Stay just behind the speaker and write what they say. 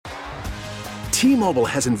T-Mobile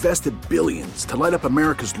has invested billions to light up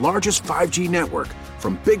America's largest 5G network,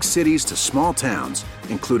 from big cities to small towns,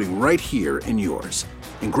 including right here in yours.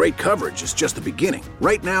 And great coverage is just the beginning.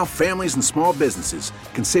 Right now, families and small businesses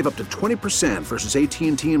can save up to 20% versus AT&T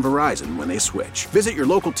and Verizon when they switch. Visit your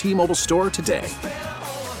local T-Mobile store today.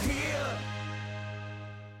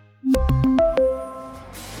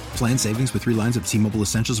 Plan savings with 3 lines of T-Mobile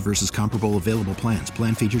Essentials versus comparable available plans.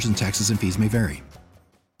 Plan features and taxes and fees may vary.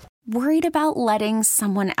 Worried about letting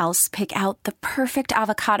someone else pick out the perfect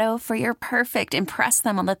avocado for your perfect impress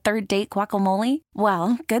them on the third date guacamole?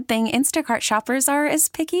 Well, good thing Instacart shoppers are as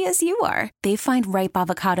picky as you are. They find ripe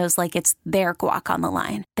avocados like it's their guac on the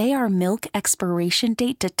line. They are milk expiration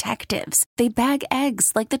date detectives. They bag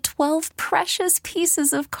eggs like the 12 precious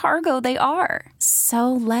pieces of cargo they are.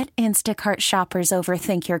 So let Instacart shoppers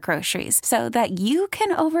overthink your groceries so that you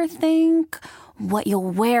can overthink what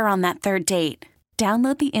you'll wear on that third date.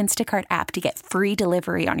 Download the Instacart app to get free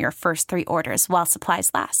delivery on your first 3 orders while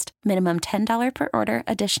supplies last. Minimum $10 per order.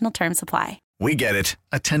 Additional terms apply. We get it.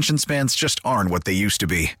 Attention spans just aren't what they used to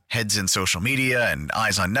be. Heads in social media and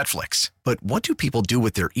eyes on Netflix. But what do people do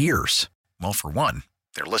with their ears? Well, for one,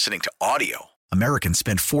 they're listening to audio. Americans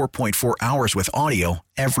spend 4.4 hours with audio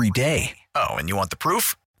every day. Oh, and you want the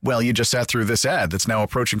proof? Well, you just sat through this ad that's now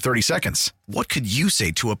approaching 30 seconds. What could you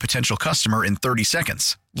say to a potential customer in 30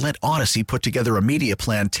 seconds? Let Odyssey put together a media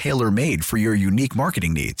plan tailor-made for your unique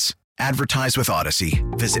marketing needs. Advertise with Odyssey.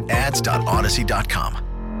 Visit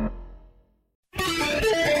ads.odyssey.com.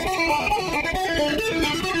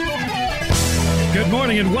 Good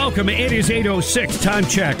morning and welcome. It is 8:06 Time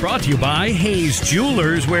Check, brought to you by Hayes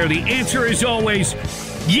Jewelers, where the answer is always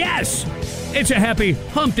yes. It's a happy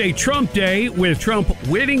Hump Day Trump Day, with Trump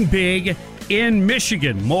winning big in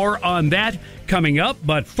Michigan. More on that coming up.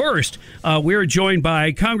 But first, we're joined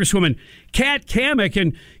by Congresswoman Kat Cammack.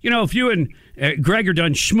 And, you know, if you and Greg are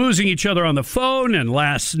done schmoozing each other on the phone and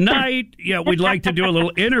last night, we'd like to do a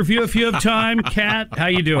little interview if you have time. Kat, how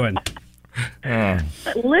you doing?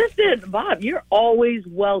 Listen, Bob, you're always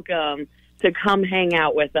welcome to come hang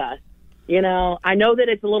out with us. You know, I know that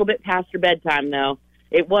it's a little bit past your bedtime, though.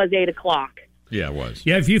 It was 8 o'clock. Yeah, it was.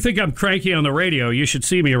 Yeah, if you think I'm cranky on the radio, you should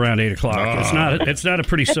see me around 8 o'clock. Oh. It's not a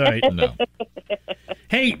pretty sight. No.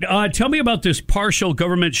 Hey, tell me about this partial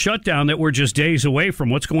government shutdown that we're just days away from.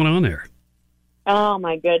 What's going on there? Oh,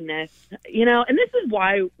 my goodness. You know, and this is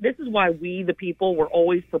why we, the people, were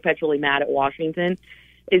always perpetually mad at Washington,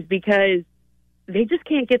 is because they just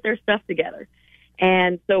can't get their stuff together.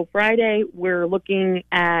 And so Friday, we're looking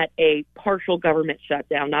at a partial government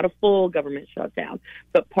shutdown, not a full government shutdown,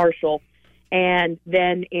 but partial. And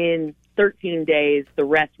then in 13 days, the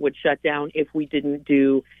rest would shut down if we didn't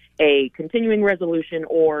do a continuing resolution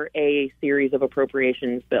or a series of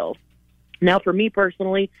appropriations bills. Now, for me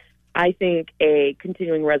personally, I think a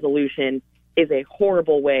continuing resolution is a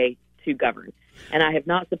horrible way to govern. And I have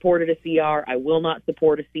not supported a CR. I will not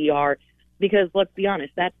support a CR because, let's be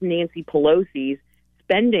honest, that's Nancy Pelosi's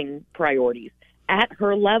spending priorities at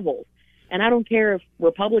her levels. And I don't care if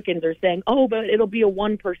Republicans are saying, oh, but it'll be a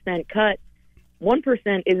 1% cut.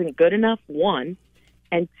 1% isn't good enough, one.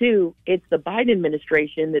 And two, it's the Biden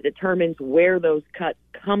administration that determines where those cuts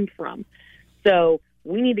come from. So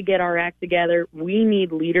we need to get our act together. We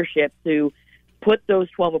need leadership to put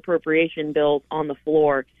those 12 appropriation bills on the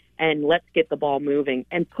floor, and let's get the ball moving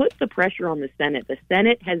and put the pressure on the Senate. The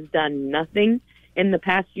Senate has done nothing in the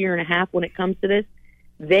past year and a half when it comes to this.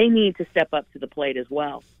 They need to step up to the plate as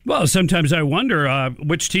well. Well, sometimes I wonder,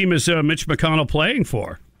 which team is Mitch McConnell playing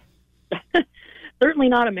for? Certainly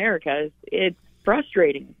not America. It's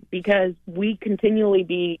frustrating because we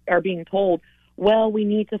continually are being told, well, we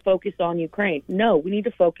need to focus on Ukraine. No, we need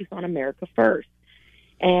to focus on America first.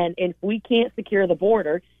 And if we can't secure the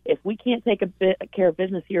border, if we can't take care of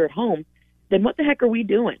business here at home, then what the heck are we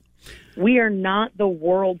doing? We are not the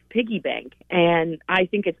world's piggy bank. And I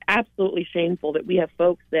think it's absolutely shameful that we have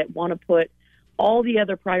folks that want to put all the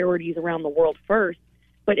other priorities around the world first,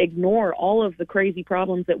 but ignore all of the crazy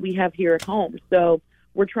problems that we have here at home. So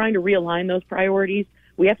we're trying to realign those priorities.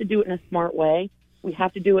 We have to do it in a smart way. We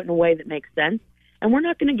have to do it in a way that makes sense. And we're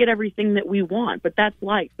not going to get everything that we want, but that's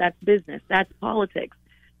life, that's business, that's politics.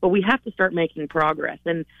 But we have to start making progress.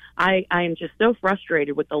 And I am just so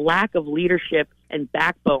frustrated with the lack of leadership and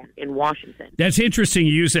backbone in Washington. That's interesting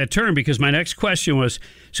you use that term, because my next question was,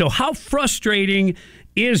 so how frustrating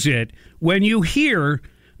is it when you hear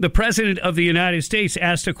the President of the United States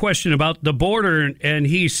asked a question about the border, and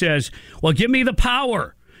he says, well, give me the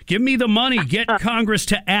power, give me the money, get Congress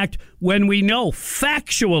to act, when we know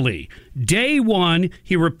factually, day one,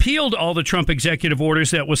 he repealed all the Trump executive orders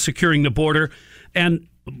that was securing the border. And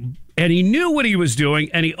and he knew what he was doing,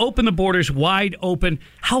 and he opened the borders wide open.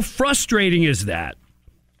 How frustrating is that?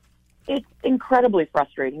 It's incredibly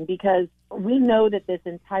frustrating because we know that this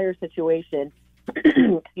entire situation,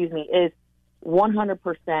 is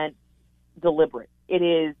 100% deliberate. It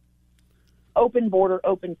is open border,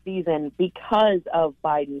 open season because of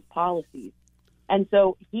Biden's policies. And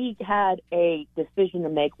so he had a decision to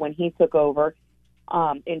make when he took over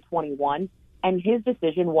in 21, and his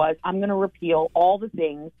decision was, I'm going to repeal all the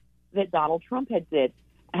things that Donald Trump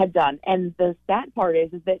had done. And the sad part is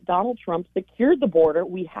that Donald Trump secured the border.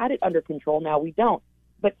 We had it under control. Now we don't.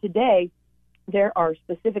 But today, there are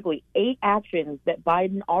specifically 8 actions that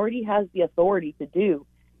Biden already has the authority to do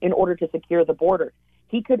in order to secure the border.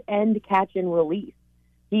 He could end catch and release.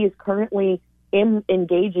 He is currently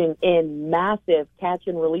engaging in massive catch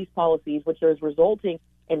and release policies, which is resulting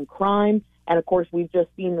in crime. And of course, we've just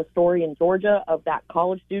seen the story in Georgia of that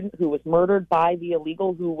college student who was murdered by the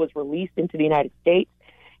illegal who was released into the United States.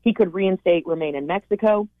 He could reinstate remain in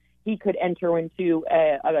Mexico. He could enter into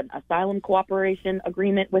an asylum cooperation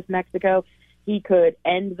agreement with Mexico. He could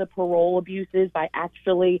end the parole abuses by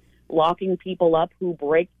actually locking people up who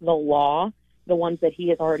break the law, the ones that he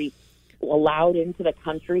has already allowed into the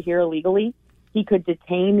country here illegally. He could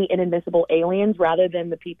detain the inadmissible aliens rather than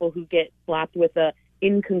the people who get slapped with a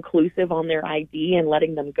inconclusive on their ID and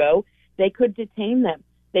letting them go. They could detain them.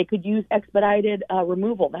 They could use expedited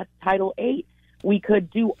removal. That's Title 8. We could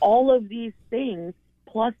do all of these things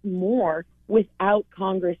plus more without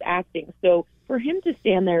Congress acting. So for him to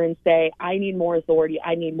stand there and say, I need more authority,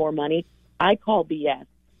 I need more money, I call BS,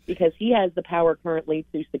 because he has the power currently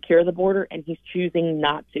to secure the border and he's choosing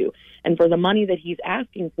not to. And for the money that he's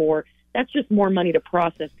asking for, that's just more money to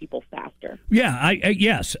process people faster. Yeah,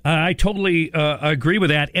 yes, I totally agree with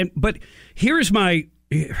that. But here's what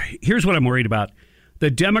I'm worried about.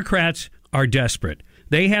 The Democrats are desperate.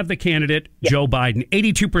 They have the candidate, Joe Biden.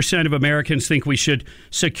 82% of Americans think we should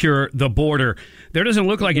secure the border. There doesn't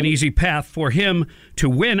look like an easy path for him to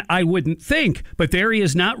win, I wouldn't think. But there he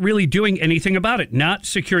is not really doing anything about it, not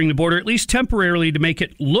securing the border, at least temporarily to make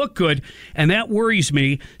it look good. And that worries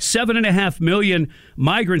me. 7.5 million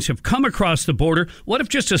migrants have come across the border. What if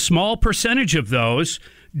just a small percentage of those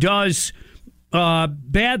does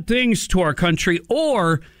bad things to our country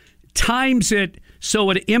or times it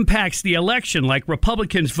so it impacts the election, like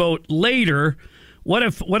Republicans vote later? What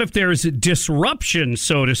if there's a disruption,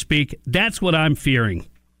 so to speak? That's what I'm fearing.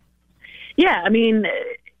 Yeah, I mean,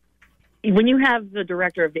 when you have the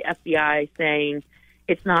director of the FBI saying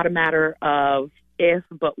it's not a matter of if,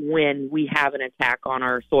 but when we have an attack on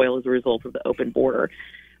our soil as a result of the open border,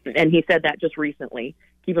 and he said that just recently.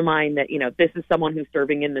 Keep in mind that, this is someone who's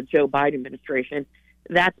serving in the Joe Biden administration.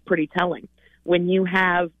 That's pretty telling. When you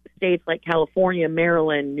have states like California,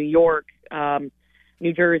 Maryland, New York,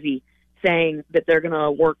 New Jersey saying that they're going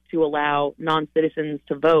to work to allow non-citizens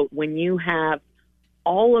to vote, when you have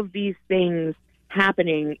all of these things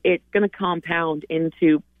happening, it's going to compound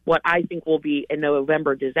into what I think will be a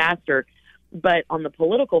November disaster. But on the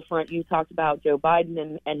political front, you talked about Joe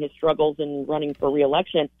Biden and his struggles in running for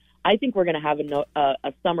re-election. I think we're going to have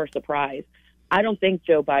a summer surprise. I don't think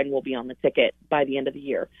Joe Biden will be on the ticket by the end of the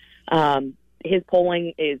year. His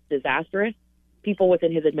polling is disastrous. People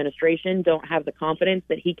within his administration don't have the confidence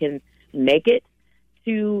that he can make it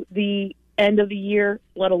to the end of the year,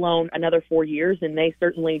 let alone another 4 years. And they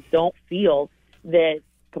certainly don't feel that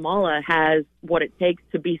Kamala has what it takes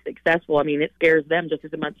to be successful. I mean, it scares them just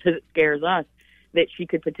as much as it scares us that she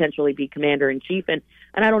could potentially be commander-in-chief. And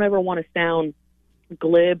I don't ever want to sound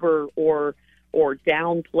glib or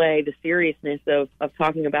downplay the seriousness of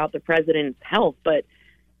talking about the president's health, but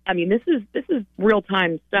I mean, this is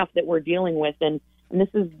real-time stuff that we're dealing with, and this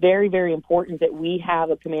is very, very important that we have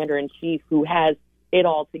a commander-in-chief who has it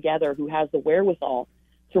all together, who has the wherewithal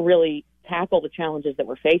to really tackle the challenges that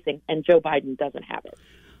we're facing, and Joe Biden doesn't have it.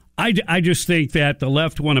 I just think that the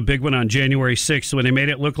left won a big one on January 6th when they made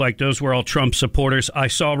it look like those were all Trump supporters. I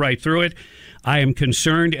saw right through it. I am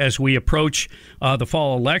concerned as we approach the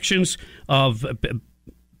fall elections of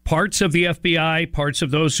parts of the FBI, parts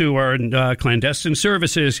of those who are in clandestine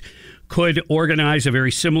services could organize a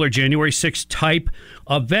very similar January 6th type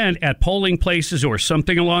event at polling places or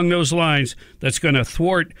something along those lines that's going to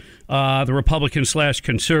thwart the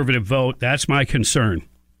Republican/conservative vote. That's my concern.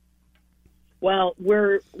 Well,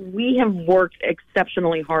 we have worked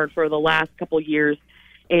exceptionally hard for the last couple of years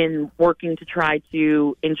in working to try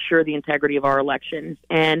to ensure the integrity of our elections.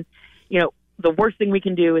 And, the worst thing we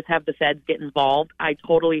can do is have the feds get involved. I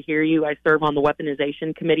totally hear you. I serve on the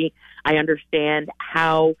weaponization committee. I understand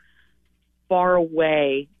how far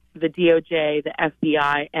away the DOJ, the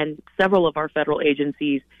FBI, and several of our federal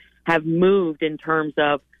agencies have moved in terms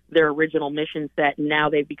of their original mission set, and now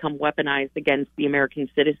they've become weaponized against the American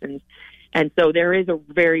citizens. And so there is a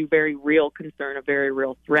very, very real concern, a very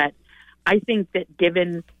real threat. I think that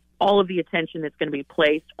given all of the attention that's going to be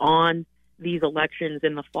placed on these elections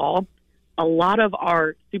in the fall, a lot of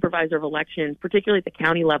our supervisor of elections, particularly at the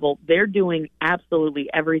county level, they're doing absolutely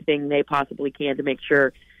everything they possibly can to make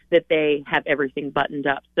sure that they have everything buttoned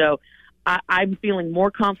up. So I'm feeling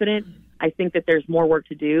more confident. I think that there's more work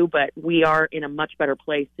to do, but we are in a much better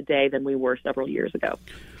place today than we were several years ago.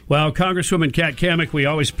 Well, Congresswoman Kat Cammack, we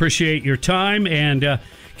always appreciate your time, and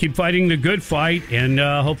keep fighting the good fight, and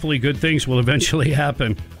hopefully good things will eventually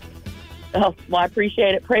happen. Oh, well, I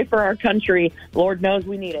appreciate it. Pray for our country. Lord knows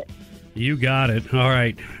we need it. You got it. All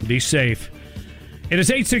right. Be safe. It is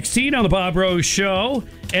 8:16 on the Bob Rose Show.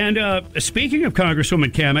 And speaking of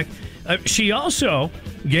Congresswoman Cammack, she also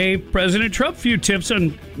gave President Trump a few tips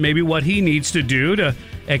on maybe what he needs to do to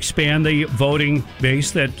expand the voting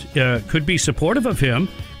base that could be supportive of him.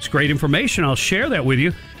 It's great information. I'll share that with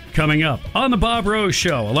you coming up on the Bob Rose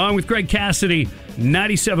Show, along with Greg Cassidy,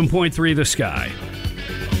 97.3 The Sky.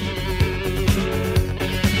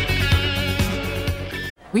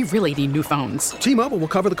 We really need new phones. T-Mobile will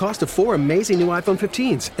cover the cost of 4 amazing new iPhone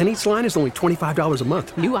 15s, and each line is only $25 a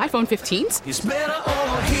month. New iPhone 15s? It's better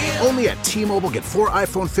over here. Only at T-Mobile, get 4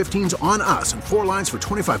 iPhone 15s on us and 4 lines for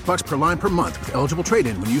 $25 per line per month with eligible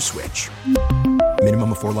trade-in when you switch.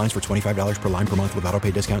 Minimum of 4 lines for $25 per line per month with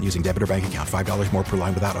autopay discount using debit or bank account. $5 more per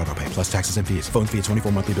line without autopay, plus taxes and fees. Phone fee at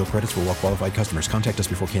 24 monthly bill credits for well-qualified customers. Contact us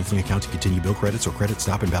before canceling account to continue bill credits or credit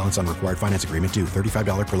stop and balance on required finance agreement due.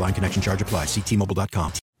 $35 per line connection charge applies. See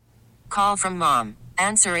T-Mobile.com. Call from mom.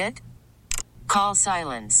 Answer it. Call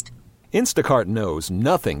silenced. Instacart knows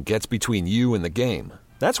nothing gets between you and the game.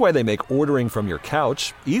 That's why they make ordering from your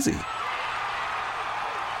couch easy.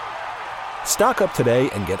 Stock up today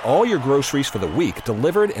and get all your groceries for the week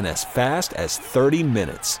delivered in as fast as 30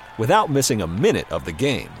 minutes without missing a minute of the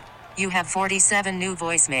game. You have 47 new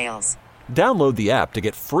voicemails. Download the app to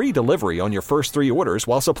get free delivery on your first 3 orders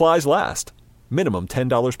while supplies last. Minimum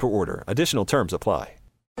 $10 per order. Additional terms apply.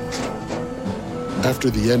 After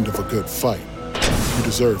the end of a good fight, you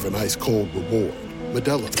deserve an ice-cold reward.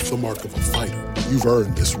 Modelo is the mark of a fighter. You've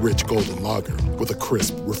earned this rich golden lager with a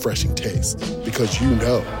crisp, refreshing taste. Because you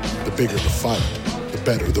know, the bigger the fight, the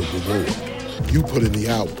better the reward. You put in the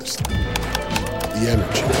hours, the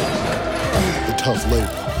energy, the tough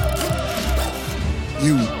labor.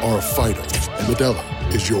 You are a fighter, and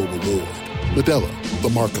Modelo is your reward. Modelo, the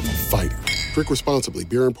mark of a fighter. Drink responsibly.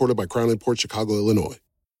 Beer imported by Crown Imports, Chicago, Illinois.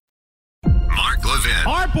 Mark Levin.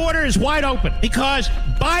 Our border is wide open because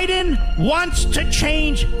Biden wants to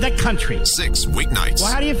change the country. 6 weeknights.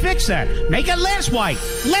 Well, how do you fix that? Make it less white,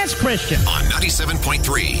 less Christian. On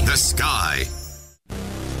 97.3 The Sky.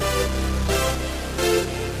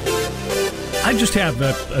 I just have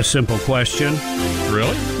a simple question.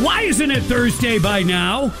 Really? Why isn't it Thursday by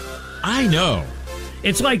now? I know.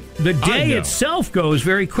 It's like the day itself goes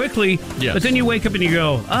very quickly, but then you wake up and you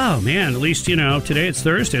go, oh, man, at least, today it's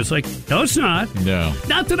Thursday. It's like, no, it's not. No.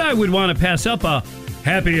 Not that I would want to pass up a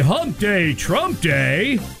happy hump day, Trump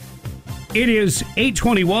day. It is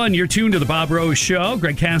 8:21. You're tuned to the Bob Rose Show.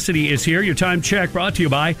 Greg Cassidy is here. Your time check brought to you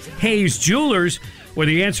by Hayes Jewelers, where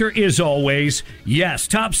the answer is always yes.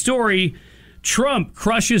 Top story, Trump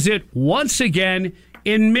crushes it once again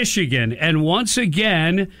in Michigan. And once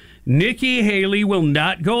again, Nikki Haley will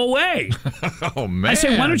not go away. Oh, man. I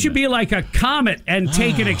say, why don't you be like a comet and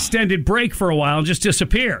take an extended break for a while and just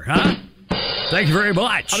disappear, huh? Thank you very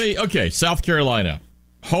much. I mean, okay, South Carolina,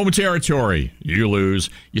 home territory, you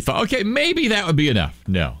lose. You thought, okay, maybe that would be enough.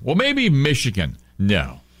 No. Well, maybe Michigan.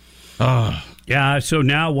 No. Yeah, so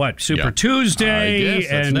now what? Super Tuesday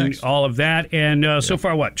and next. All of that. And so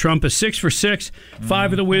far, what? Trump is 6 for 6,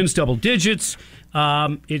 5 of the wins, double digits.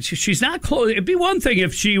 She's not closing. It'd be one thing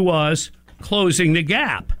if she was closing the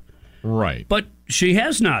gap. Right. But she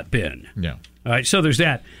has not been. No. All right, so there's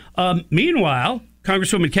that. Meanwhile,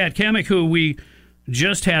 Congresswoman Kat Cammack, who we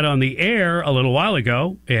just had on the air a little while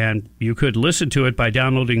ago, and you could listen to it by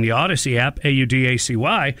downloading the Odyssey app,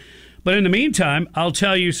 AUDACY. But in the meantime, I'll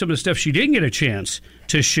tell you some of the stuff she didn't get a chance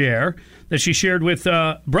to share that she shared with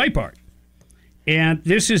Breitbart. And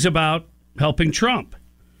this is about helping Trump.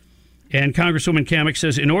 And Congresswoman Cammack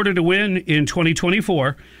says, in order to win in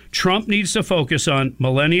 2024, Trump needs to focus on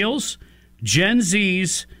millennials, Gen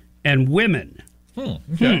Zs, and women.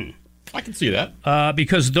 Okay. I can see that.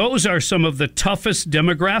 Because those are some of the toughest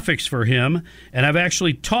demographics for him. And I've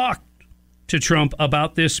actually talked to Trump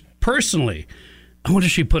about this personally. I wonder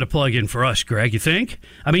if she put a plug in for us, Greg, you think?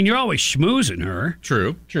 I mean, you're always schmoozing her.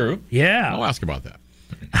 True. Yeah. I'll ask about that.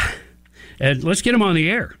 And let's get him on the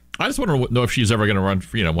air. I just want to know if she's ever going to run,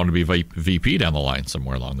 want to be VP down the line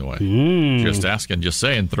somewhere along the way. Just asking, just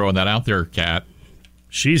saying, throwing that out there, Kat.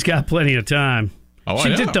 She's got plenty of time. Oh,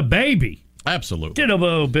 she did the baby. Absolutely. Did a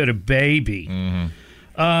little bit of baby.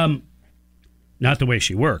 Mm-hmm. Not the way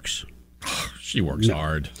she works. She works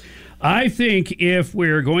hard. I think if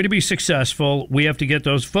we're going to be successful, we have to get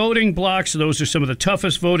those voting blocks. Those are some of the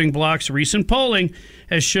toughest voting blocks. Recent polling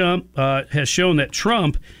has shown that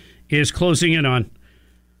Trump is closing in on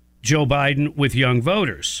Joe Biden with young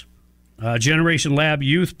voters. Generation Lab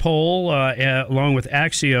Youth poll, along with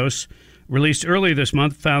Axios, released earlier this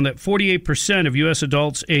month, found that 48% of U.S.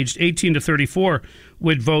 adults aged 18 to 34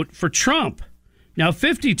 would vote for Trump. Now,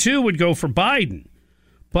 52 would go for Biden,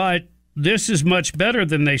 but this is much better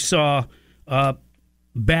than they saw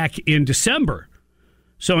back in December.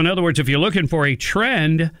 So, in other words, if you're looking for a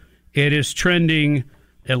trend, it is trending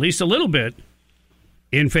at least a little bit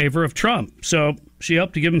in favor of Trump. So she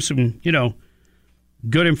helped to give him some,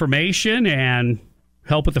 good information and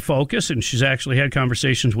help with the focus. And she's actually had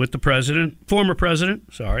conversations with the former president,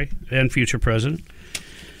 and future president.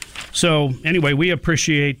 So anyway, we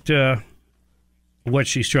appreciate what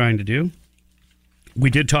she's trying to do. We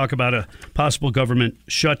did talk about a possible government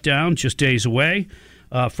shutdown just days away.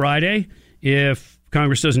 Friday, if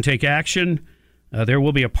Congress doesn't take action, there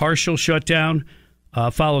will be a partial shutdown,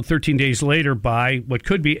 followed 13 days later by what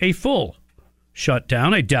could be a full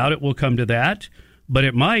shutdown. I doubt it will come to that, but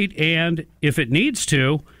it might. And if it needs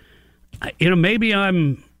to, maybe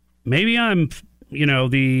I'm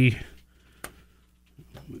the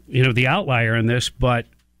outlier in this, but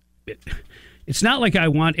it's not like I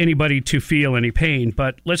want anybody to feel any pain.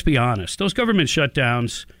 But let's be honest, those government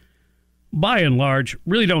shutdowns, by and large,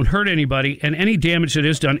 really don't hurt anybody, and any damage that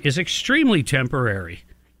is done is extremely temporary.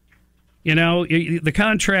 The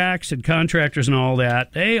contracts and contractors and all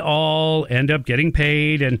that, they all end up getting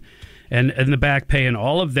paid and the back pay and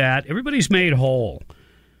all of that. Everybody's made whole.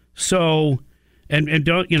 So, and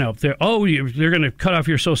don't, they're going to cut off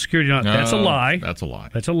your Social Security. No, that's a lie. That's a lie.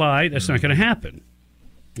 That's a lie. That's not going to happen.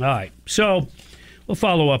 All right. So we'll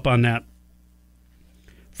follow up on that.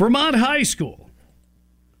 Vermont High School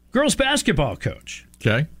girls basketball coach.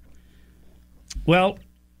 Okay. Well,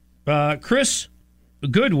 Chris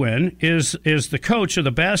Goodwin is the coach of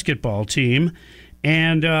the basketball team,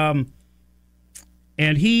 and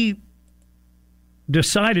he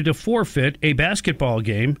decided to forfeit a basketball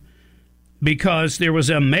game because there was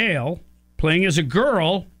a male playing as a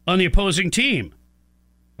girl on the opposing team.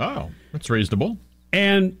 Oh, that's reasonable.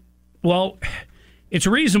 And, well, it's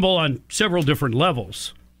reasonable on several different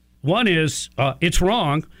levels. One is it's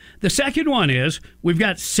wrong. The second one is we've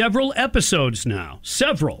got several episodes now,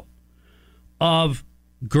 of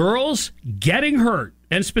girls getting hurt,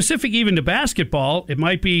 and specific even to basketball. It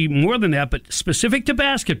might be more than that, but specific to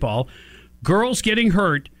basketball, girls getting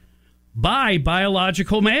hurt by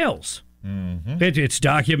biological males. Mm-hmm. It's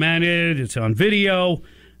documented. It's on video.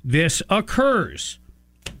 This occurs.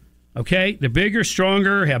 Okay? They're bigger,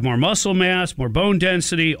 stronger, have more muscle mass, more bone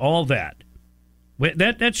density, all that.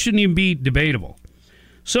 That shouldn't even be debatable.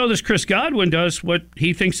 So this Chris Godwin does what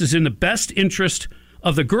he thinks is in the best interest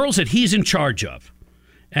of the girls that he's in charge of.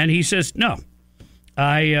 And he says, no,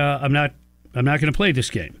 I'm not going to play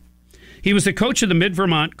this game. He was the coach of the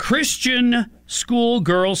Mid-Vermont Christian School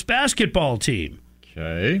girls basketball team.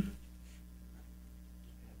 Okay.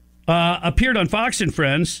 Appeared on Fox and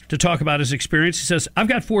Friends to talk about his experience. He says, I've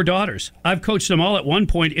got 4 daughters. I've coached them all at one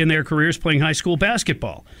point in their careers playing high school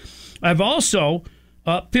basketball. I've also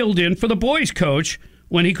filled in for the boys coach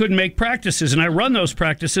when he couldn't make practices, and I run those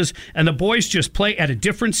practices, and the boys just play at a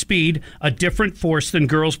different speed, a different force than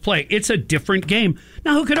girls play. It's a different game.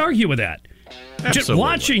 Now, who could argue with that? Absolutely. Just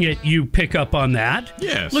watching it, you pick up on that.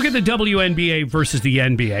 Yes. Look at the WNBA versus the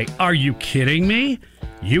NBA. Are you kidding me?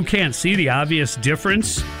 You can't see the obvious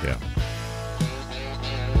difference? Yeah.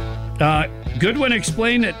 Goodwin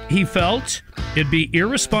explained that he felt it'd be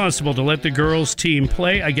irresponsible to let the girls' team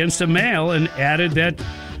play against a male, and added that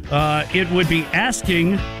it would be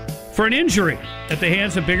asking for an injury at the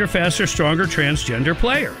hands of bigger, faster, stronger transgender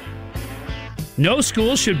player. No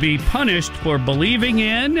school should be punished for believing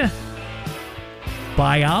in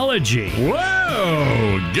biology.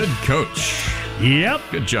 Whoa, good coach. Yep.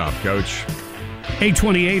 Good job, coach.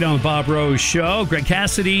 8:28 on Bob Rose Show. Greg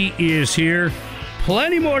Cassidy is here.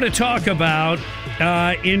 Plenty more to talk about,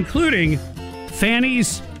 including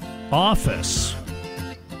Fannie's office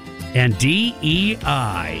and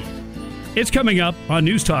DEI. It's coming up on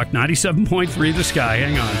News Talk 97.3 The Sky.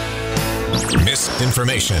 Hang on.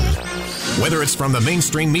 Misinformation. Whether it's from the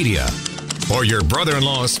mainstream media or your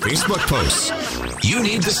brother-in-law's Facebook posts, you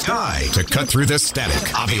need the Sky to cut through the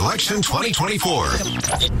static of election 2024.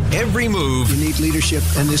 Every move. You need leadership,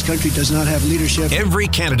 and this country does not have leadership. Every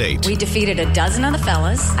candidate. We defeated a dozen of the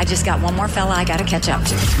fellas. I just got one more fella I got to catch up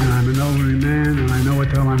to. I'm an elderly man, and I know what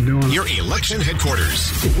the hell I'm doing. Your election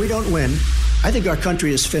headquarters. If we don't win, I think our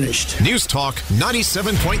country is finished. News Talk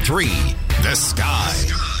 97.3. The Sky.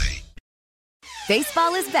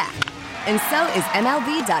 Baseball is back, and so is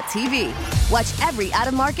MLB.tv. Watch every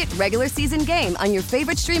out-of-market regular season game on your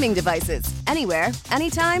favorite streaming devices, anywhere,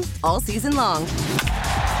 anytime, all season long.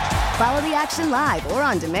 Follow the action live or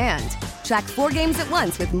on demand. Track 4 games at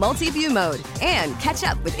once with multi-view mode and catch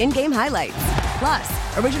up with in-game highlights. Plus,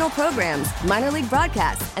 original programs, minor league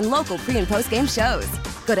broadcasts, and local pre- and post-game shows.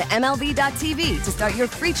 Go to MLB.tv to start your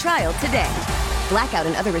free trial today. Blackout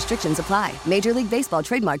and other restrictions apply. Major League Baseball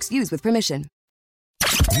trademarks used with permission.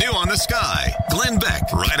 New on the Sky, Glenn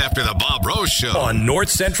Beck, right after the Bob Rose Show. On North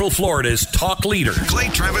Central Florida's talk leader. Clay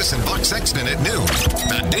Travis and Buck Sexton at noon.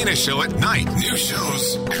 The Dana Show at night. New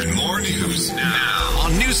shows and more news now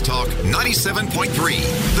on News Talk 97.3.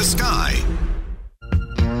 The Sky.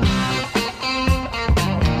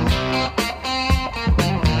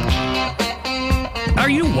 Are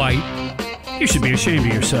you white? You should be ashamed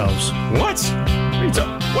of yourselves. What?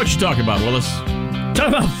 What you talking about, Willis?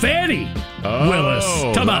 Talking about Fannie Willis.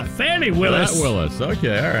 Talking about Fannie Willis. That Willis.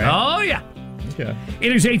 Okay, all right. Oh, yeah. Okay.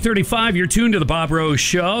 It is 8:35. You're tuned to the Bob Rose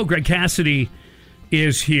Show. Greg Cassidy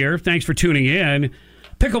is here. Thanks for tuning in.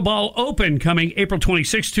 Pickleball Open coming April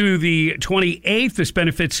 26th to the 28th. This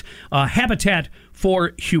benefits Habitat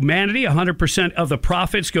for Humanity. 100% of the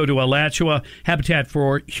profits go to Alachua Habitat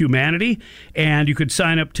for Humanity. And you could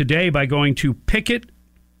sign up today by going to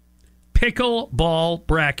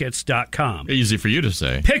pickleballbrackets.com. Easy for you to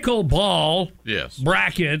say.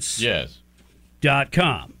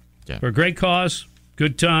 Pickleballbrackets.com. Yeah. For a great cause,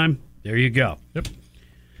 good time. There you go. Yep.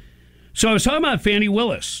 So I was talking about Fannie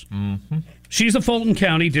Willis. Mm-hmm. She's the Fulton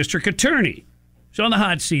County District Attorney. She's on the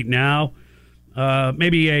hot seat now.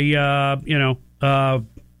 Maybe a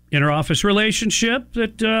inter-office relationship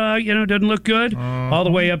that doesn't look good, all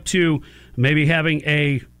the way up to maybe having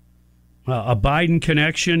a Biden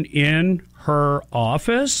connection in her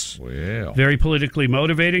office. Well. Very politically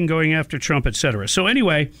motivating, going after Trump, etc. So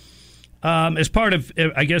anyway, as part of,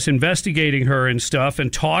 I guess, investigating her and stuff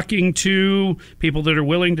and talking to people that are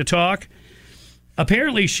willing to talk,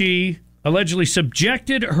 apparently she allegedly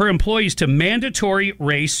subjected her employees to mandatory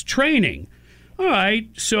race training. All right,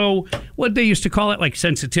 so what they used to call it, like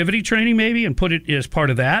sensitivity training maybe, and put it as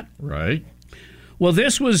part of that. Right. Well,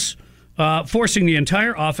 this was forcing the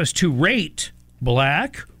entire office to rate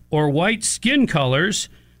black or white skin colors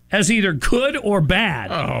as either good or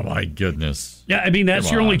bad. Oh, my goodness. Yeah, I mean,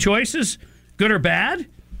 that's your only choices, good or bad?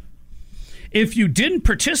 If you didn't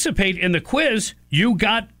participate in the quiz, you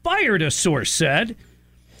got fired, a source said.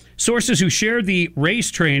 Sources who shared the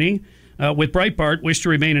race training with Breitbart wish to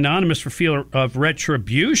remain anonymous for fear of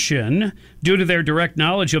retribution due to their direct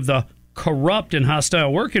knowledge of the corrupt and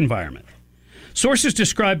hostile work environment. Sources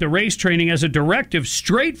describe the race training as a directive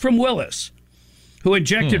straight from Willis, who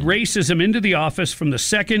injected racism into the office from the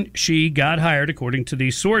second she got hired, according to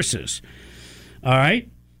these sources. All right.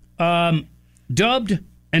 Dubbed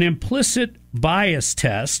an implicit bias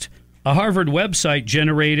test, a Harvard website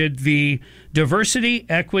generated the Diversity,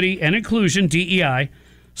 Equity, and Inclusion, DEI,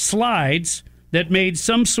 slides that made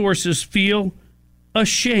some sources feel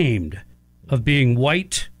ashamed of being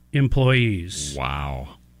white employees.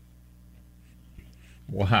 Wow.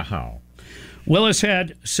 Willis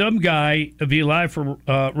had some guy be live for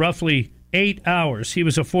roughly 8 hours. He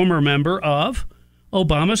was a former member of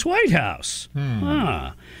Obama's White House.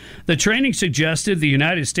 The training suggested the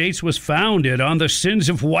United States was founded on the sins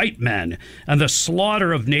of white men and the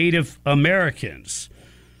slaughter of Native Americans.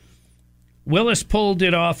 Willis pulled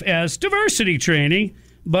it off as diversity training,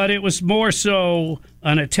 but it was more so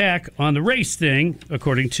an attack on the race thing,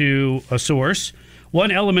 according to a source.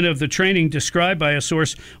 One element of the training described by a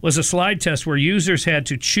source was a slide test where users had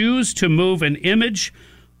to choose to move an image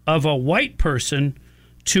of a white person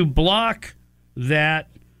to block that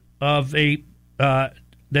of a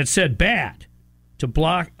that said bad. To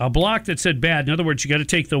block a block that said bad. In other words, you got to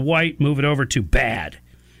take the white, move it over to bad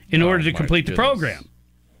in order to complete the program.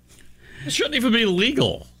 It shouldn't even be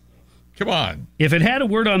legal. Come on. If it had a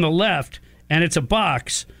word on the left and it's a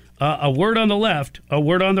box, a word on the left, a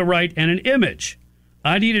word on the right, and an image,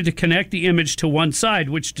 I needed to connect the image to one side,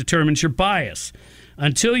 which determines your bias.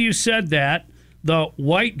 Until you said that, the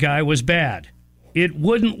white guy was bad. It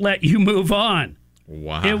wouldn't let you move on.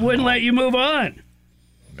 Wow. It wouldn't let you move on.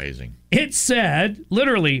 Amazing. It said,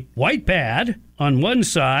 literally, white bad on one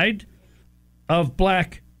side of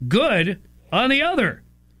black good on the other.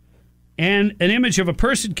 And an image of a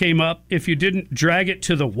person came up if you didn't drag it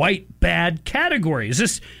to the white bad category. Is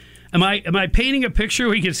this? Am I painting a picture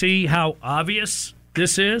where you can see how obvious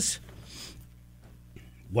this is?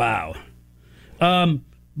 Wow.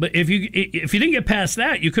 But if you didn't get past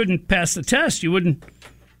that, you couldn't pass the test. You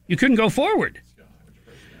couldn't go forward.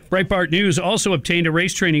 Breitbart News also obtained a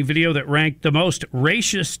race training video that ranked the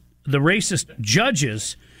racist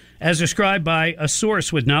judges as described by a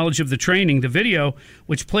source with knowledge of the training. The video,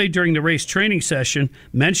 which played during the race training session,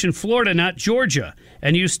 mentioned Florida, not Georgia,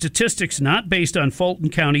 and used statistics not based on Fulton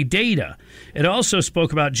County data. It also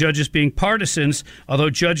spoke about judges being partisans, although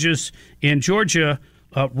judges in Georgia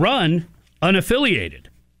run unaffiliated.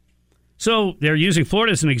 So they're using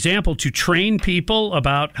Florida as an example to train people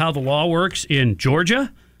about how the law works in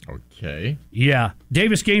Georgia. Okay. Yeah.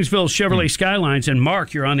 Davis Gainesville Chevrolet Skylines, and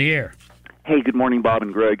Mark, you're on the air. Hey, good morning, Bob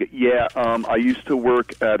and Greg. Yeah, I used to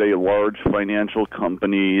work at a large financial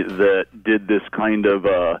company that did this kind of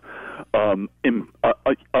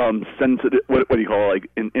sensitive, what do you call it, like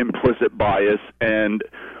an implicit bias. And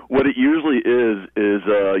what it usually is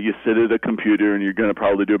you sit at a computer and you're going to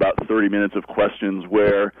probably do about 30 minutes of questions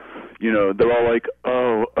where, you know, they're all like,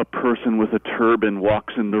 oh, a person with a turban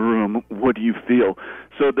walks in the room. What do you feel?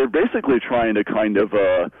 So they're basically trying to kind of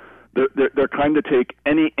they're trying to take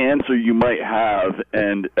any answer you might have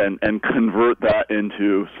and convert that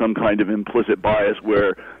into some kind of implicit bias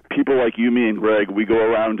where people like you, me, and Greg, we go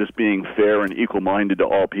around just being fair and equal-minded to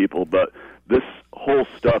all people. But this whole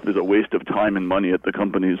stuff is a waste of time and money at the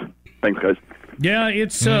companies. Thanks, guys. Yeah,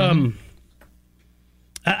 it's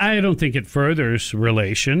I don't think it furthers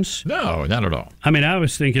relations. No, not at all. I mean, I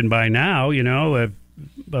was thinking by now, you know, I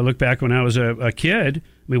look back when I was a kid,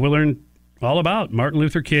 we learned all about Martin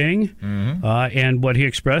Luther King and what he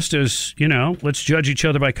expressed as, you know, let's judge each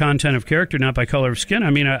other by content of character, not by color of skin. I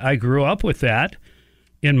mean, I grew up with that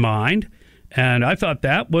in mind, and I thought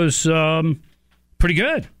that was pretty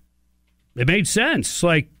good. It made sense.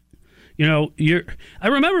 Like, you know, I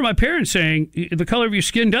remember my parents saying the color of your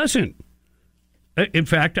skin doesn't. In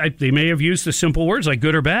fact, they may have used the simple words like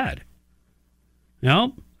good or bad.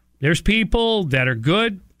 No, there's people that are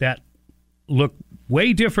good that look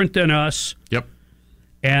way different than us. Yep.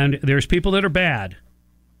 And there's people that are bad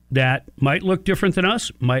that might look different than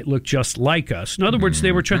us, might look just like us. In other words,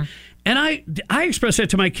 they were trying. And I express that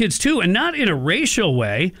to my kids too, and not in a racial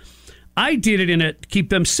way. I did it in a keep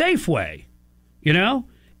them safe way, you know?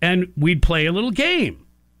 And we'd play a little game.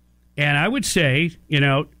 And I would say, you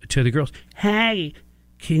know, to the girls, hey,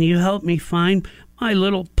 can you help me find my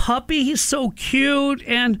little puppy? He's so cute.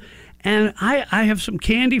 And I have some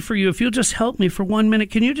candy for you. If you'll just help me for 1 minute,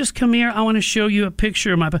 can you just come here? I want to show you a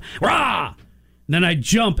picture of my puppy. Rah! And then I'd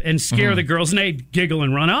jump and scare the girls, and they'd giggle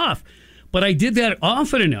and run off. But I did that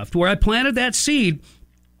often enough to where I planted that seed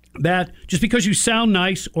that just because you sound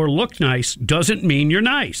nice or look nice doesn't mean you're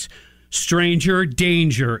nice. Stranger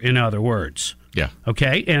danger, in other words. Yeah.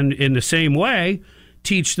 Okay? And in the same way,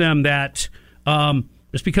 teach them that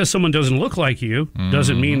just because someone doesn't look like you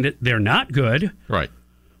doesn't mean that they're not good. Right.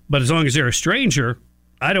 But as long as they're a stranger,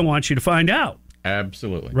 I don't want you to find out.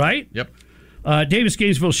 Absolutely. Right? Yep. Davis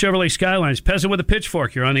Gainesville Chevrolet Skylines, peasant with a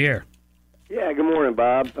pitchfork. You're on the air. Yeah, good morning,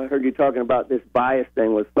 Bob. I heard you talking about this bias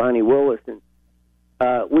thing with Bonnie Willis. And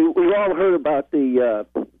we all heard about the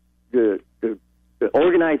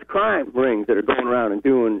organized crime rings that are going around and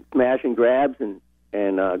doing smash and grabs and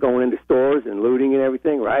going into stores and looting and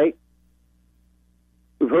everything, right?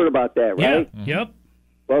 We've heard about that, right? Yeah. Yep.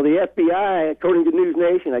 Well, the FBI, according to News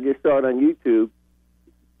Nation, I just saw it on YouTube,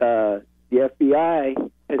 the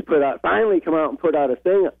FBI has finally come out and put out a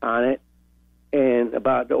thing on it and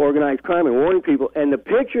about the organized crime and warning people. And the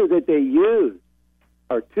picture that they use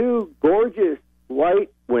are two gorgeous white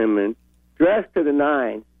women dressed to the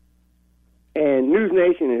nines, and News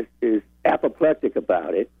Nation is apoplectic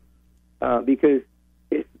about it because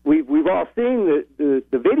we've all seen the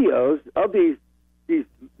videos of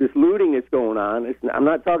this looting that's going on. I'm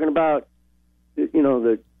not talking about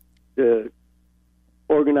the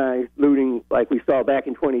organized looting like we saw back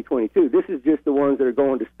in 2022. This is just the ones that are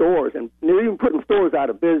going to stores, and they're even putting stores out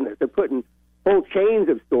of business. They're putting whole chains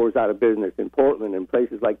of stores out of business in Portland and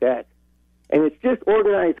places like that. And it's just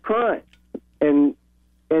organized crime. And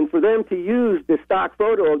for them to use the stock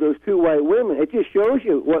photo of those two white women, it just shows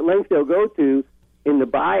you what lengths they'll go to in the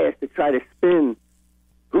bias to try to spin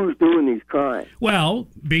who's doing these crimes. Well,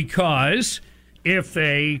 because if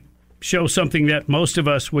they show something that most of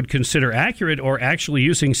us would consider accurate, or actually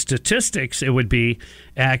using statistics it would be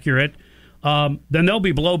accurate, then there'll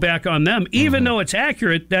be blowback on them. Even though it's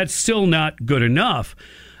accurate, that's still not good enough.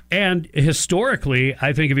 And historically,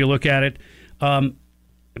 I think if you look at it,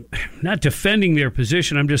 not defending their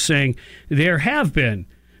position, I'm just saying there have been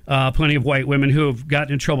plenty of white women who have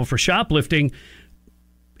gotten in trouble for shoplifting.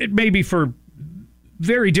 It may be for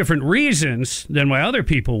very different reasons than why other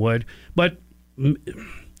people would, but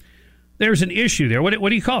there's an issue there. What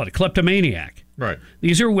do you call it? A kleptomaniac. Right.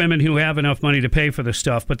 These are women who have enough money to pay for the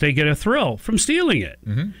stuff, but they get a thrill from stealing it.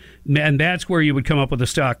 And that's where you would come up with a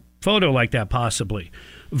stock photo like that, possibly.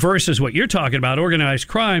 Versus what you're talking about, organized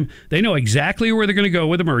crime. They know exactly where they're going to go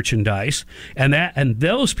with the merchandise, and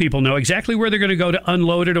those people know exactly where they're going to go to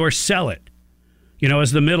unload it or sell it,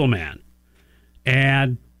 as the middleman.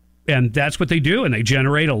 And that's what they do, and they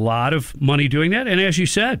generate a lot of money doing that. And as you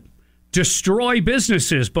said, destroy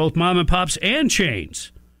businesses, both mom and pops and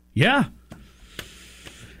chains. Yeah,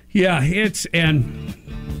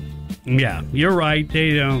 you're right.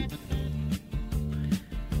 They don't.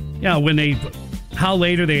 Yeah, how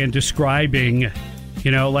late are they in describing,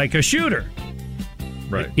 like a shooter?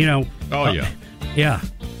 Right. Yeah. Yeah.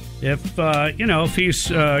 If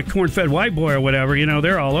he's a corn-fed white boy or whatever,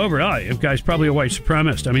 they're all over it. Oh, the guy's probably a white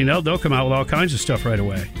supremacist. I mean, they'll come out with all kinds of stuff right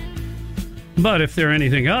away. But if they're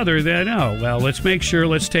anything other, then, let's make sure,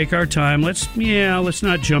 let's take our time. Let's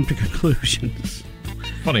not jump to conclusions.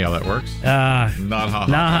 Funny how that works.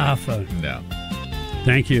 Not fun. No.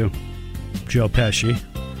 Thank you, Joe Pesci.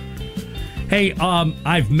 Hey,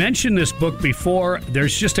 I've mentioned this book before.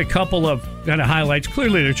 There's just a couple of kind of highlights.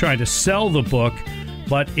 Clearly, they're trying to sell the book,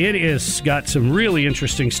 but it is got some really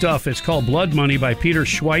interesting stuff. It's called Blood Money by Peter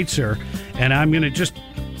Schweitzer, and I'm going to just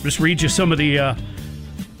read you some of the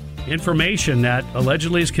information that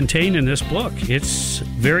allegedly is contained in this book. It's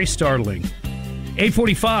very startling.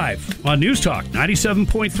 8:45 on News Talk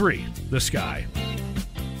 97.3, The Sky.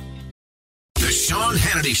 The Sean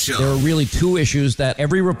Hannity Show. There are really two issues that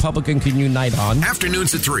every Republican can unite on.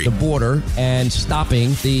 Afternoons at 3. The border and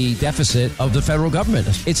stopping the deficit of the federal government.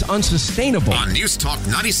 It's unsustainable. On News Talk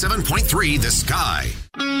 97.3, The Sky.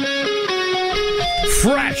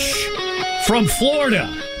 Fresh from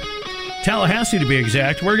Florida, Tallahassee to be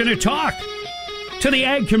exact, we're going to talk to the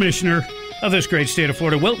Ag Commissioner of this great state of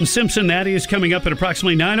Florida, Wilton Simpson. That is coming up at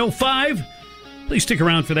approximately 9:05. Please stick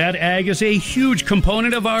around for that. Ag is a huge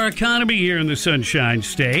component of our economy here in the Sunshine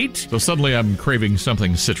State. So suddenly I'm craving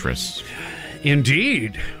something citrus.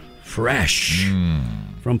 Indeed. Fresh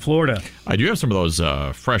from Florida. I do have some of those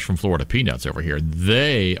fresh from Florida peanuts over here.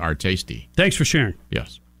 They are tasty. Thanks for sharing.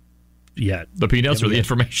 Yes. Yeah. The peanuts or the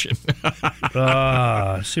information?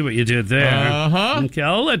 See what you did there. Uh-huh. Okay,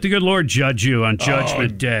 I'll let the good Lord judge you on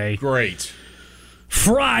Judgment Day. Great.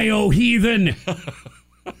 Fry, oh heathen!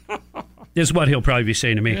 Is what he'll probably be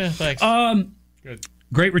saying to me. Yeah, thanks. Good.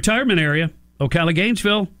 Great retirement area. Ocala,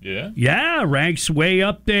 Gainesville. Yeah? Yeah, ranks way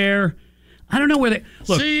up there. I don't know where they...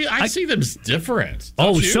 Look, see, I see them as different.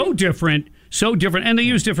 So different. So different. And they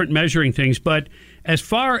use different measuring things. But as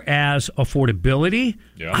far as affordability,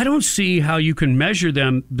 I don't see how you can measure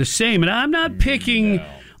them the same. And I'm not picking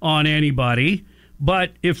on anybody.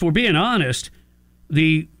 But if we're being honest,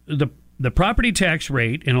 the property tax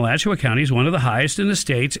rate in Alachua County is one of the highest in the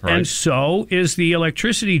states, and so is the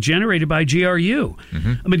electricity generated by GRU.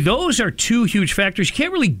 I mean, those are two huge factors you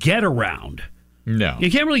can't really get around. No.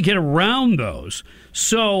 You can't really get around those.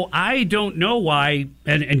 So I don't know why,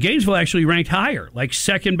 and Gainesville actually ranked higher, like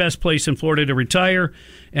second best place in Florida to retire,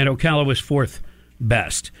 and Ocala was fourth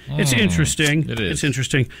best. It's interesting. It is. It's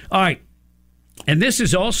interesting. All right. And this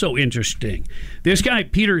is also interesting. This guy,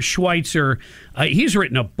 Peter Schweitzer, he's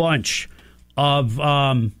written a bunch of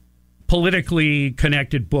politically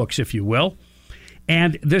connected books, if you will.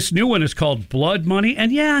 And this new one is called Blood Money.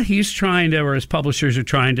 And he's trying to, or his publishers are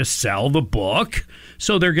trying to sell the book.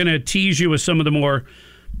 So they're going to tease you with some of the more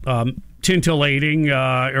tintillating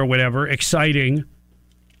or whatever, exciting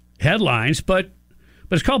headlines. But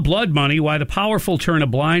it's called Blood Money, Why the Powerful Turn a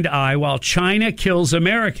Blind Eye While China Kills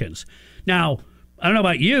Americans. Now, I don't know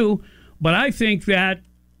about you, but I think that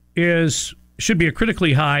should be a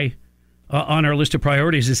critically high on our list of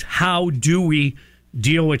priorities is how do we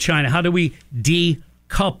deal with China? How do we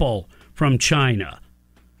decouple from China?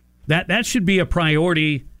 That should be a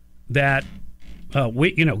priority that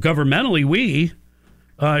we, governmentally we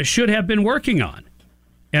should have been working on.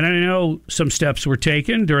 And I know some steps were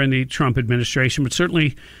taken during the Trump administration, but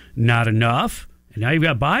certainly not enough. And now you've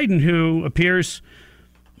got Biden, who appears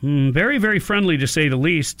very, very friendly, to say the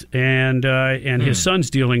least, and his son's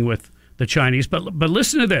dealing with the Chinese. But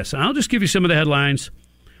listen to this. I'll just give you some of the headlines.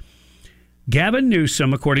 Gavin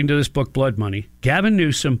Newsom, according to this book, Blood Money, Gavin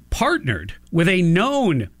Newsom partnered with a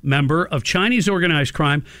known member of Chinese organized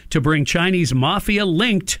crime to bring Chinese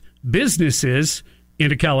mafia-linked businesses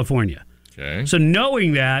into California. Okay. So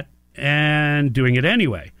knowing that and doing it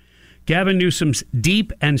anyway. Gavin Newsom's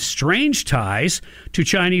deep and strange ties to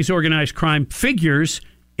Chinese organized crime figures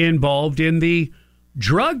involved in the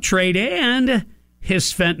drug trade and his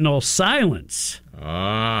fentanyl silence.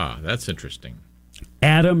 Ah, that's interesting.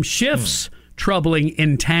 Adam Schiff's troubling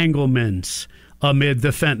entanglements amid the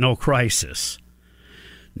fentanyl crisis.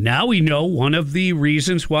 Now we know one of the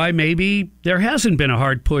reasons why maybe there hasn't been a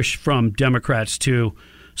hard push from Democrats to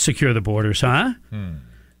secure the borders, huh?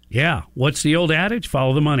 Yeah. What's the old adage?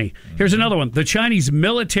 Follow the money. Here's another one. The Chinese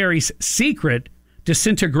military's secret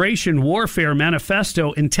disintegration warfare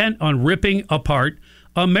manifesto intent on ripping apart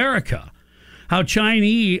America. How China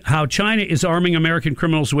is arming American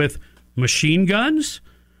criminals with machine guns?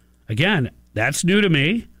 Again, that's new to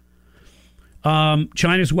me.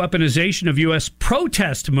 China's weaponization of U.S.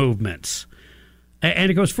 protest movements.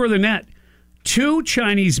 And it goes further than that. 2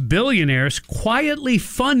 Chinese billionaires quietly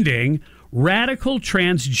funding radical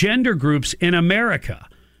transgender groups in America,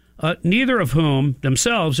 neither of whom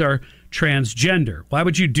themselves are transgender. Why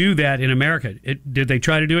would you do that in America? Did they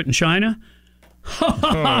try to do it in China?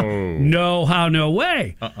 No, how, no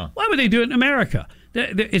way. Why would they do it in America?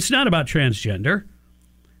 It's not about transgender.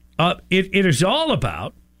 It is all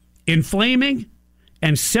about inflaming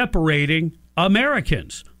and separating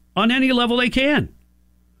Americans on any level they can.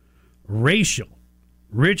 Racial,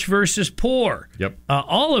 rich versus poor. Yep.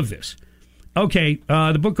 All of this. Okay,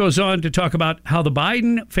 the book goes on to talk about how the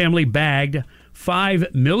Biden family bagged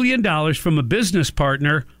 $5 million from a business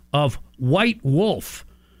partner of White Wolf,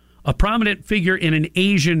 a prominent figure in an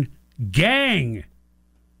Asian gang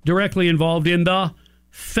directly involved in the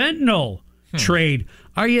fentanyl trade.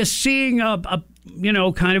 Are you seeing a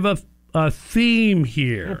theme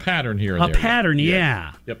here? A pattern here. A pattern,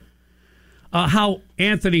 yeah. Yep. How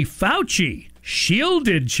Anthony Fauci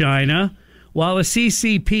shielded China while the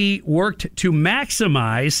CCP worked to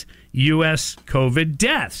maximize U.S. COVID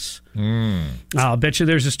deaths. I'll bet you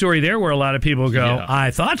there's a story there where a lot of people go, yeah.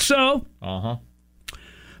 I thought so.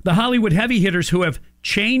 The Hollywood heavy hitters who have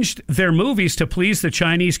changed their movies to please the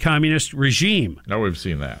Chinese communist regime. No, we've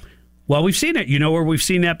seen that. Well, we've seen it. You know where we've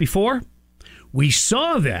seen that before? We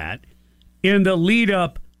saw that in the lead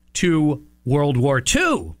up to World War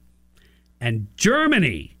II. And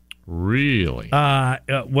Germany really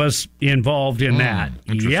was involved in that.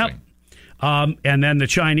 Yep. And then the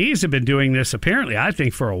Chinese have been doing this, apparently, I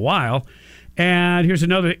think, for a while. And here's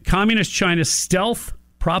another communist China's stealth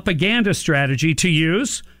propaganda strategy to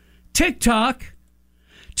use TikTok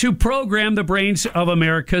to program the brains of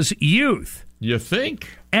America's youth. You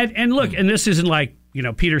think? And look, and this isn't like,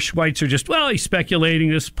 Peter Schweitzer just, he's speculating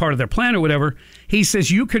this is part of their plan or whatever. He says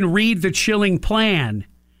you can read the chilling plan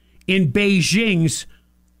in Beijing's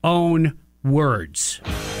own words.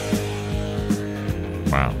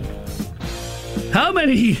 Wow. How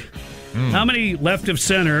many left of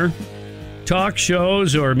center talk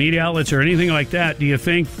shows or media outlets or anything like that do you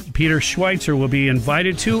think Peter Schweitzer will be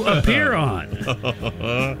invited to appear on?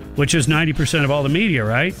 Which is 90% of all the media,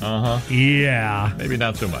 right? Yeah. Maybe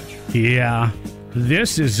not so much. Yeah.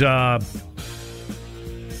 This is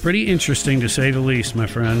pretty interesting, to say the least, my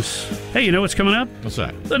friends. Hey, you know what's coming up? What's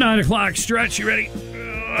that? The 9 o'clock stretch. You ready?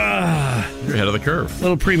 You're ahead of the curve.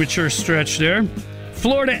 Little premature stretch there.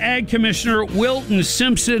 Florida Ag Commissioner Wilton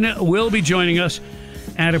Simpson will be joining us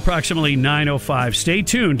at approximately 9:05. Stay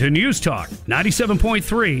tuned to News Talk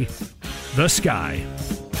 97.3, The Sky.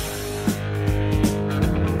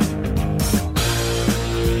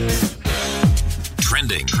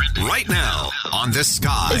 Trending right now on The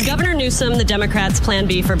Sky. Is Governor Newsom the Democrats' plan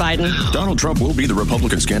B for Biden? Donald Trump will be the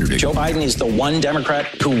Republicans' candidate. Joe Biden is the one Democrat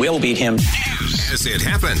who will beat him. As it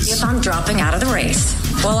happens. If I'm dropping out of the race.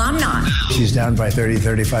 Well, I'm not. She's down by 30,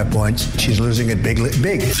 35 points. She's losing it big.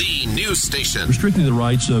 The news station. Restricting the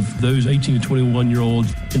rights of those 18 to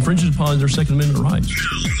 21-year-olds infringes upon their Second Amendment rights. Now,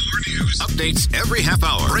 more news. Updates every half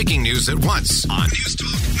hour. Breaking news at once on News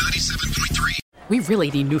Talk 97.3. We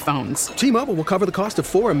really need new phones. T-Mobile will cover the cost of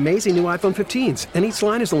 4 amazing new iPhone 15s, and each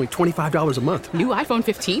line is only $25 a month. New iPhone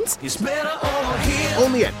 15s? It's better over here.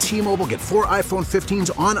 Only at T-Mobile, get 4 iPhone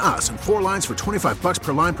 15s on us and 4 lines for $25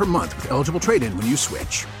 per line per month with eligible trade-in when you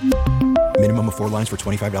switch. Minimum of 4 lines for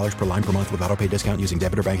 $25 per line per month with auto-pay discount using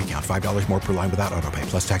debit or bank account. $5 more per line without auto-pay,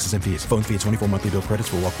 plus taxes and fees. Phone fee at 24 monthly bill credits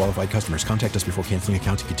for well-qualified customers. Contact us before canceling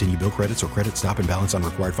account to continue bill credits or credit stop and balance on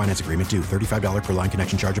required finance agreement due. $35 per line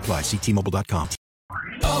connection charge applies. See T-Mobile.com.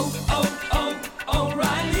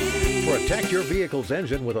 O'Reilly. For a Protect your vehicle's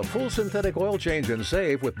engine with a full synthetic oil change and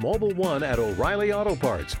save with Mobile One at O'Reilly Auto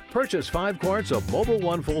Parts. Purchase 5 quarts of Mobile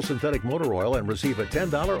One full synthetic motor oil and receive a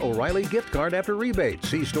 $10 O'Reilly gift card after rebate.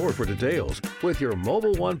 See store for details. With your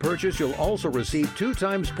Mobile One purchase, you'll also receive 2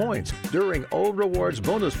 times points during O Rewards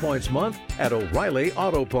Bonus Points Month at O'Reilly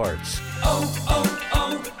Auto Parts.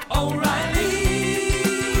 O'Reilly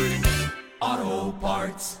Auto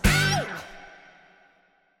Parts.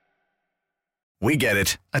 We get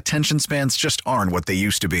it. Attention spans just aren't what they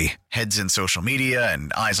used to be. Heads in social media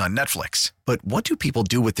and eyes on Netflix. But what do people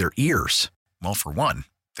do with their ears? Well, for one,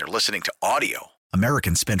 they're listening to audio.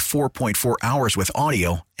 Americans spend 4.4 hours with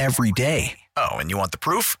audio every day. Oh, and you want the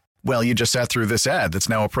proof? Well, you just sat through this ad that's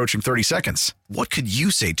now approaching 30 seconds. What could you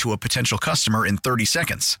say to a potential customer in 30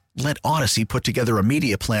 seconds? Let Odyssey put together a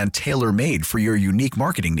media plan tailor-made for your unique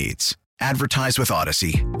marketing needs. Advertise with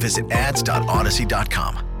Odyssey. Visit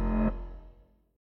ads.odyssey.com.